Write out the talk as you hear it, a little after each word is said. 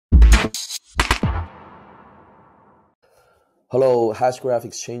Hello, Hashgraph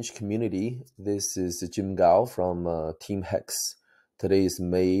Exchange community. This is Jim Gao from Team Hex. Today is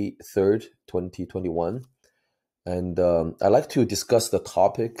May 3rd, 2021. And I'd like to discuss the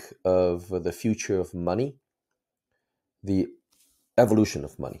topic of the future of money, the evolution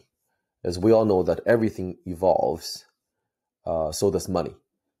of money. As we all know that everything evolves, so does money.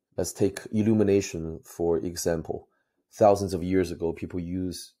 Let's take illumination, for example. Thousands of years ago, people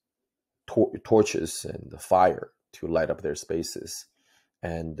used torches and fire to light up their spaces.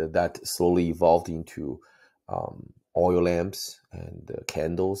 And that slowly evolved into oil lamps and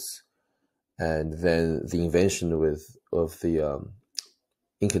candles. And then the invention of the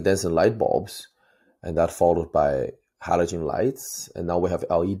incandescent light bulbs, and that followed by halogen lights. And now we have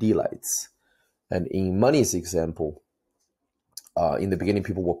LED lights. And in money's example, in the beginning,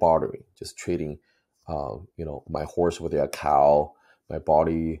 people were bartering, just trading, my horse with your cow, my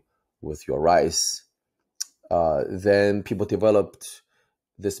body with your rice. Then people developed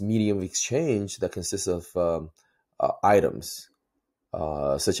this medium of exchange that consists of items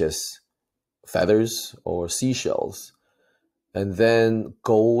such as feathers or seashells. And then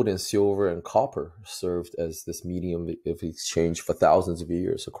gold and silver and copper served as this medium of exchange for thousands of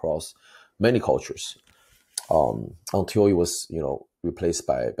years across many cultures, until it was, replaced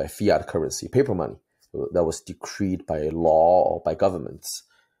by fiat currency, paper money, that was decreed by law or by governments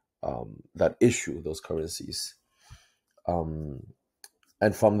that issue those currencies.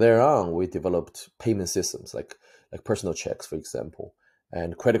 And from there on, we developed payment systems like personal checks, for example,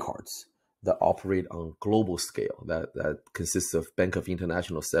 and credit cards that operate on global scale, that consists of Bank of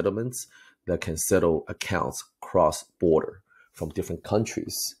International Settlements that can settle accounts cross-border from different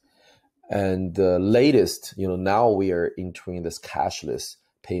countries. And the latest, now we are entering this cashless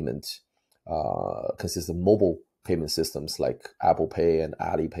payment, consists of mobile payment systems like ApplyPay and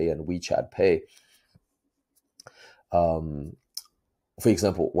Alipay and WeChat Pay. For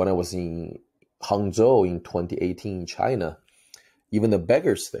example, when I was in Hangzhou in 2018 in China, even the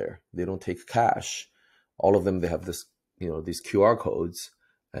beggars there, they don't take cash. All of them, they have this, these QR codes,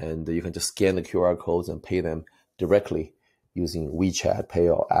 and you can just scan the QR codes and pay them directly using WeChat Pay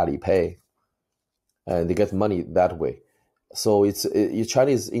or Alipay, and they get money that way. So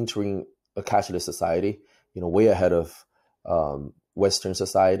China is entering a cashless society, way ahead of Western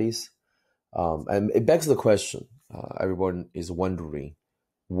societies, and it begs the question. Everyone is wondering,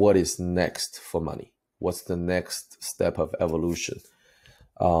 what is next for money? What's the next step of evolution?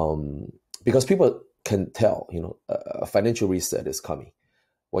 Because people can tell, a financial reset is coming.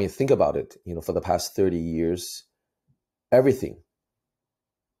 When you think about it, for the past 30 years, everything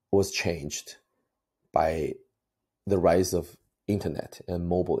was changed by the rise of internet and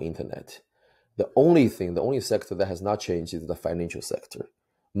mobile internet. The only sector that has not changed is the financial sector.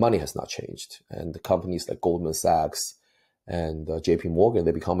 Money has not changed. And the companies like Goldman Sachs and JP Morgan,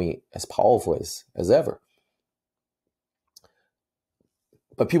 they're becoming as powerful as ever.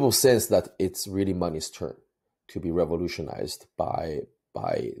 But people sense that it's really money's turn to be revolutionized by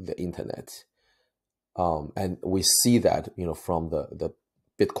the internet. And we see that, from the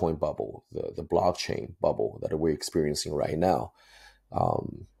Bitcoin bubble, the blockchain bubble that we're experiencing right now.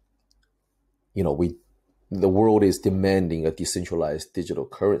 The world is demanding a decentralized digital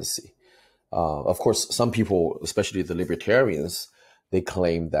currency. Of course, some people, especially the libertarians, they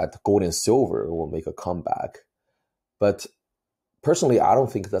claim that gold and silver will make a comeback. But personally, I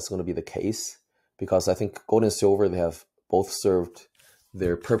don't think that's going to be the case, because I think gold and silver, they have both served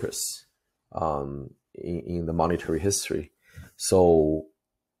their purpose in the monetary history. So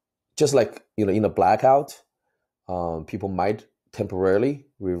just like, in a blackout, people might temporarily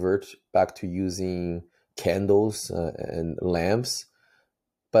revert back to using candles and lamps,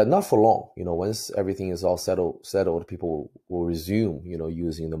 but not for long. Once everything is all settled, people will resume,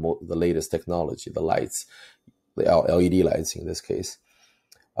 using the latest technology, the lights, the LED lights in this case.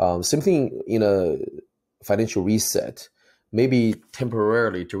 Same thing in a financial reset, maybe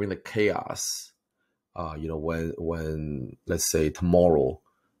temporarily during the chaos. When let's say tomorrow,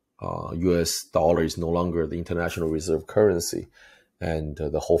 US dollar is no longer the international reserve currency, and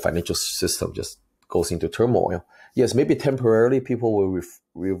the whole financial system just goes into turmoil. Yes, maybe temporarily people will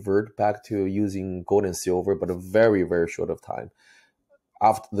revert back to using gold and silver, but a very, very short of time.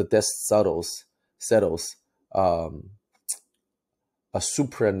 After the dust settles, a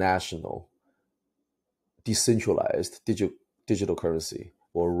supranational, decentralized digital currency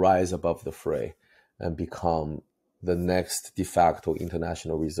will rise above the fray and become the next de facto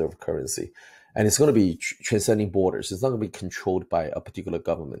international reserve currency. And it's going to be transcending borders. It's not going to be controlled by a particular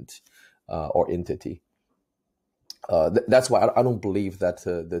government or entity. That's why I don't believe that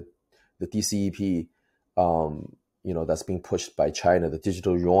the DCEP that's being pushed by China, the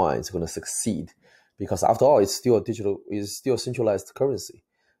digital yuan is going to succeed, because after all, it's still a centralized currency,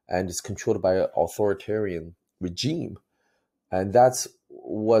 and it's controlled by an authoritarian regime, and that's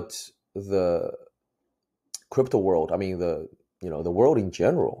what the crypto world, I mean the world in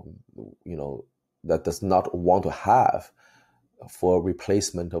general, that does not want to have for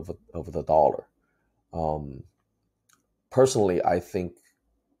replacement of the dollar. Personally, I think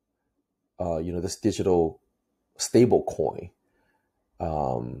this digital stable coin,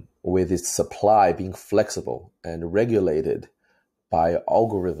 with its supply being flexible and regulated by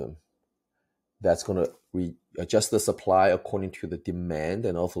algorithm that's going to adjust the supply according to the demand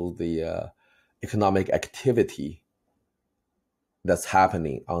and also the economic activity that's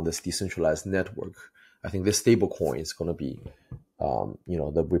happening on this decentralized network. I think this stable coin is going to be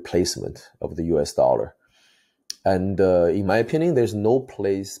the replacement of the US dollar. And in my opinion, there's no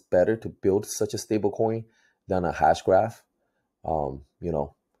place better to build such a stable coin than a hash graph.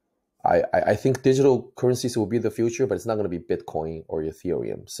 I think digital currencies will be the future, but it's not going to be Bitcoin or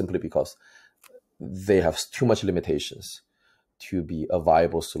Ethereum, simply because they have too much limitations to be a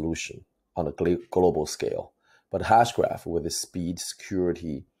viable solution on a global scale. But hash graph, with its speed,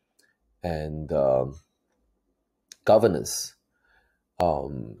 security, and governance,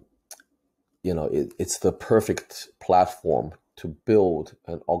 it's the perfect platform to build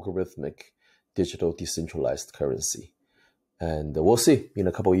an algorithmic digital decentralized currency. And we'll see in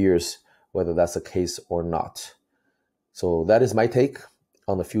a couple of years whether that's the case or not. So that is my take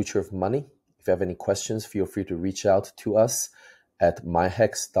on the future of money. If you have any questions, feel free to reach out to us at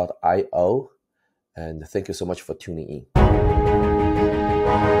myhex.io. And thank you so much for tuning in.